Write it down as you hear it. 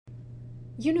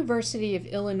University of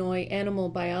Illinois animal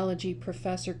biology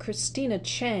professor Christina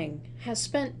Chang has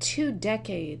spent 2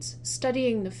 decades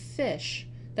studying the fish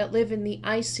that live in the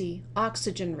icy,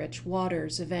 oxygen-rich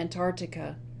waters of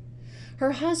Antarctica.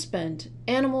 Her husband,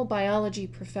 animal biology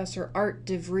professor Art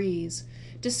de Vries,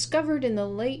 discovered in the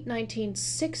late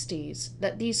 1960s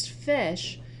that these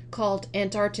fish, called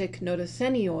Antarctic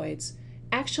notothenioids,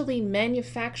 actually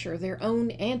manufacture their own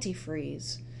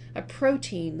antifreeze, a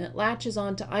protein that latches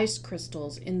onto ice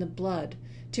crystals in the blood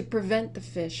to prevent the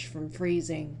fish from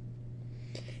freezing.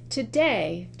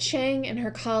 Today, Chang and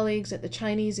her colleagues at the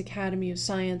Chinese Academy of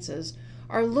Sciences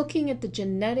are looking at the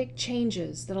genetic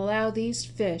changes that allow these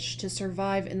fish to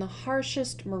survive in the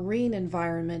harshest marine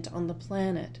environment on the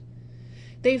planet.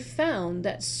 They've found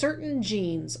that certain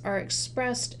genes are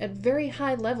expressed at very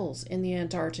high levels in the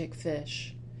Antarctic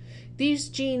fish. These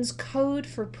genes code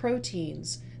for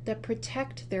proteins that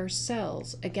protect their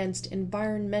cells against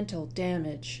environmental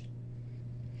damage.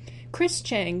 Chris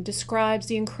Chang describes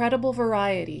the incredible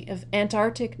variety of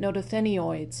Antarctic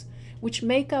notothenioids, which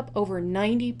make up over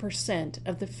 90%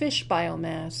 of the fish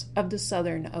biomass of the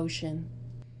Southern Ocean.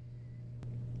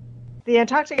 The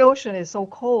Antarctic Ocean is so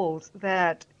cold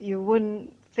that you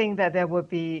wouldn't think that there would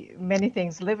be many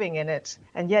things living in it.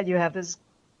 And yet you have this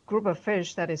group of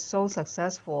fish that is so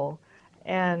successful.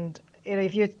 And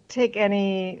if you take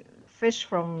any fish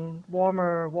from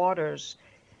warmer waters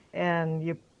and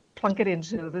you plunk it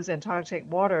into this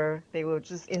Antarctic water, they will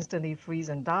just instantly freeze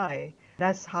and die.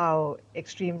 That's how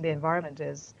extreme the environment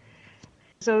is.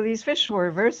 So these fish were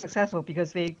very successful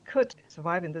because they could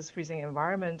survive in this freezing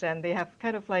environment, and they have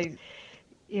kind of like,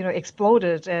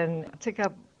 exploded and take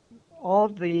up all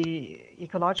the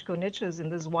ecological niches in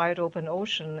this wide open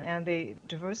ocean, and they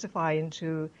diversify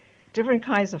into different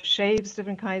kinds of shapes,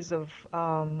 different kinds of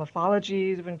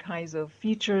morphology, different kinds of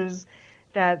features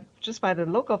that just by the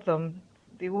look of them,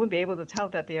 they won't be able to tell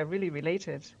that they are really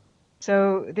related.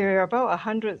 So there are about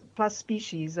 100 plus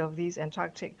species of these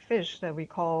Antarctic fish that we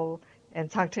call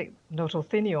Antarctic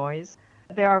notothenioids.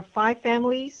 There are 5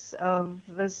 families of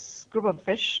this group of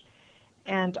fish,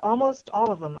 and almost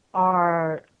all of them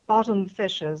are bottom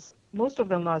fishes. Most of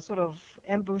them are sort of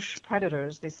ambush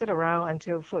predators. They sit around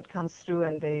until food comes through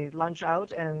and they lunge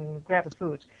out and grab the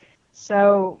food.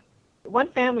 So one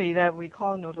family that we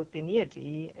call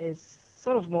Nototheniidae is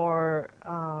sort of more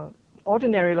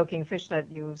ordinary looking fish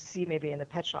that you see maybe in a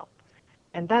pet shop.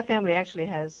 And that family actually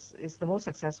is the most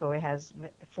successful. It has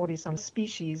 40 some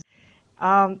species.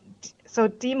 So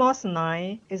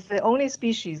Demosini is the only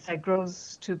species that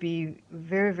grows to be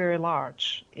very, very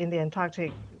large in the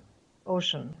Antarctic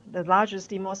Ocean. The largest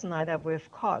Demosini that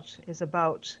we've caught is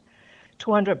about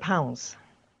 200 pounds.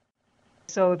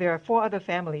 So there are 4 other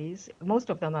families. Most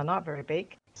of them are not very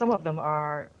big. Some of them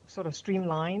are sort of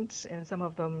streamlined, and some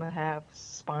of them have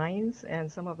spines,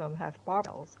 and some of them have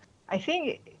barbels. I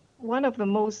think one of the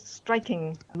most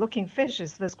striking looking fish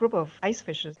is this group of ice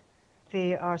fishes.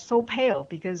 They are so pale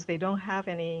because they don't have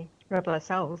any red blood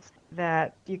cells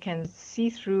that you can see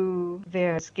through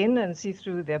their skin and see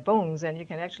through their bones, and you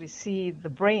can actually see the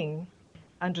brain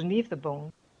underneath the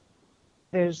bone.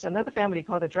 There's another family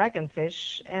called the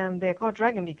dragonfish, and they're called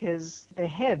dragon because their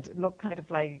head looked kind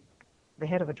of like the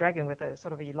head of a dragon with a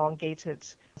sort of elongated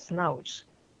snout.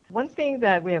 One thing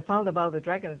that we have found about the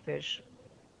dragonfish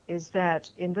is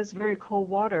that in this very cold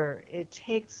water, it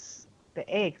takes the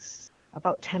eggs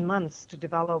about 10 months to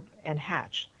develop and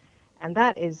hatch. And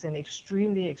that is an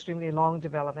extremely, extremely long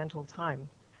developmental time.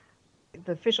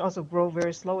 The fish also grow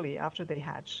very slowly after they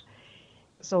hatch.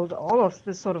 So all of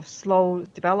this sort of slow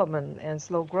development and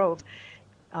slow growth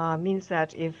means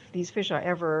that if these fish are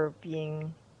ever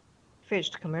being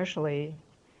fished commercially,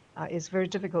 it's very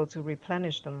difficult to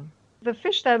replenish them. The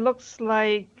fish that looks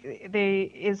like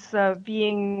is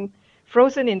being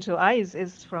frozen into ice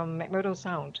is from McMurdo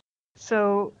Sound.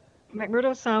 So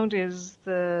McMurdo Sound is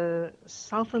the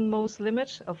southernmost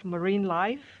limit of marine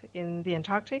life in the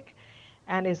Antarctic,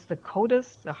 and is the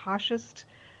coldest, the harshest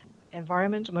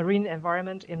marine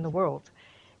environment in the world.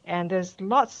 And there's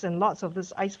lots and lots of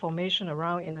this ice formation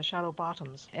around in the shallow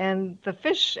bottoms. And the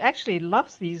fish actually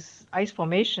loves these ice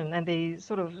formation, and they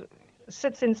sort of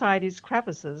sits inside these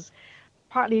crevices,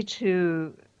 partly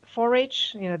to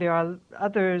forage. There are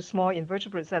other small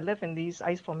invertebrates that live in these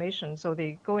ice formations, so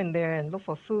they go in there and look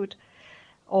for food,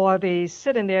 or they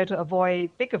sit in there to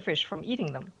avoid bigger fish from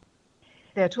eating them.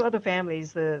 There are 2 other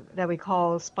families that we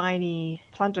call spiny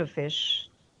plunderfish,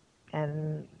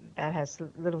 and that has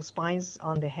little spines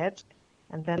on the head.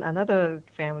 And then another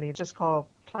family just called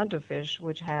plunderfish,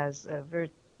 which has a very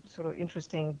sort of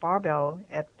interesting barbel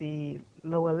at the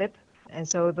lower lip. And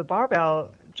so the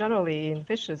barbel generally in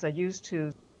fishes are used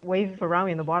to wave around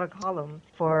in the water column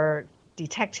for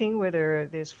detecting whether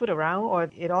there's food around, or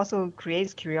it also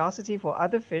creates curiosity for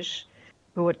other fish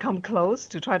who would come close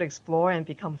to try to explore and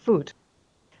become food.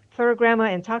 Plurogramma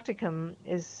antarcticum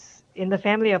is in the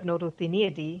family of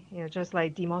Nototheniidae, just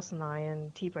like Demosini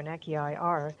and T. bernacki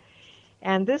are.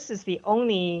 And this is the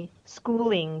only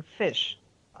schooling fish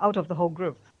out of the whole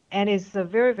group. And it's a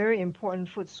very, very important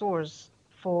food source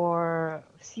for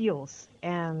seals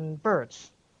and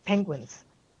birds, penguins.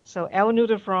 So L.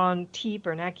 nudifront, T.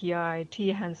 bernacki,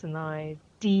 T. hansenii,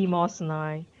 D.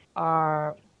 mawsoni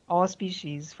are all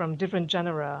species from different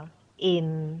genera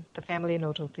in the family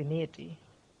Nototheniidae.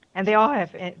 And they all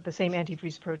have the same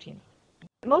antifreeze protein.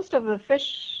 Most of the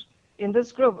fish in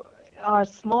this group are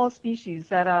small species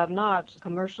that are not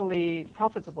commercially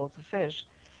profitable to fish.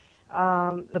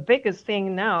 The biggest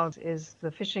thing now is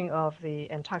the fishing of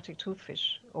the Antarctic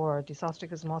toothfish, or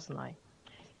Disosticus mawsoni.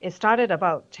 It started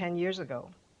about 10 years ago,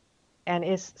 and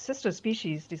its sister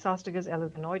species, Disosticus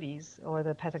eleganoides, or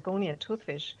the Patagonian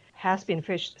toothfish, has been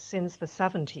fished since the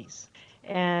 70s.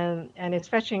 And it's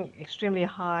fetching extremely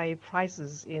high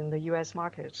prices in the US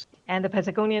market. And the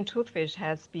Patagonian toothfish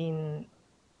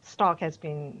stock has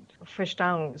been fished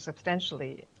down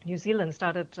substantially. New Zealand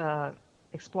started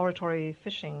exploratory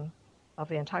fishing of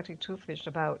the Antarctic toothfish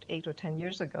about 8 or 10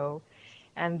 years ago,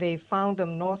 and they found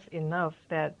them north enough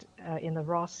that in the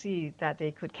Ross Sea that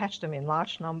they could catch them in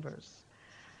large numbers.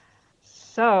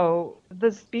 So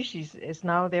this species is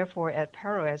now therefore at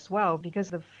peril as well, because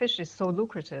the fish is so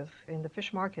lucrative in the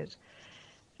fish market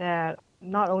that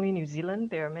not only New Zealand,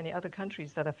 there are many other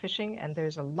countries that are fishing, and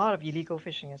there's a lot of illegal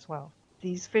fishing as well.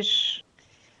 These fish,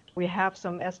 we have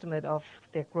some estimate of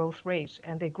their growth rate,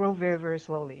 and they grow very, very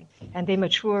slowly. And they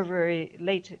mature very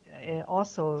late.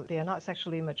 Also, they are not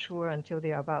sexually mature until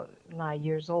they are about 9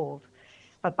 years old.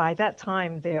 But by that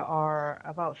time, they are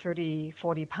about 30,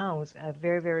 40 pounds, a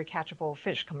very, very catchable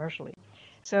fish commercially.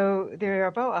 So there are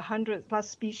about 100 plus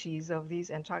species of these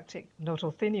Antarctic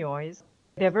notothenioi.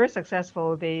 They're very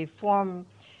successful. They form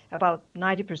about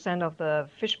 90% of the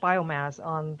fish biomass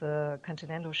on the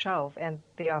continental shelf, and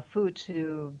they are food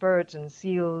to birds and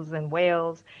seals and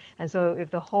whales. And so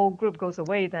if the whole group goes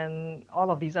away, then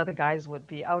all of these other guys would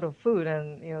be out of food,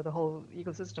 and the whole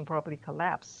ecosystem probably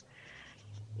collapse.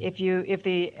 If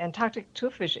the Antarctic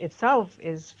toothfish itself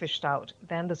is fished out,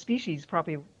 then the species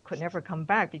probably could never come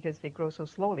back because they grow so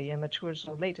slowly and mature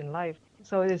so late in life.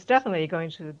 So it's definitely going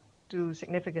to do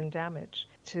significant damage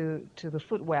to the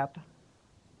food web.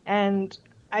 And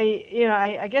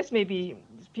I guess maybe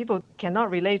people cannot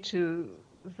relate to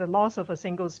the loss of a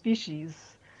single species,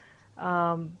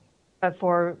 but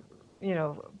for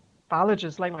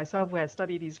biologists like myself who have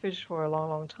studied these fish for a long,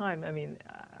 long time, I mean,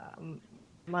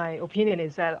 my opinion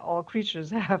is that all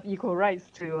creatures have equal rights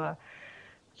to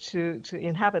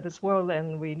inhabit this world,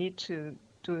 and we need to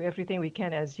do everything we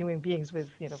can as human beings with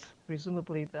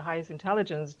presumably the highest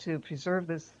intelligence to preserve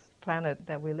this planet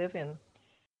that we live in.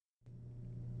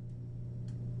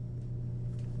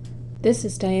 This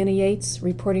is Diana Yates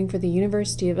reporting for the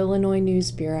University of Illinois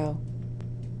News Bureau.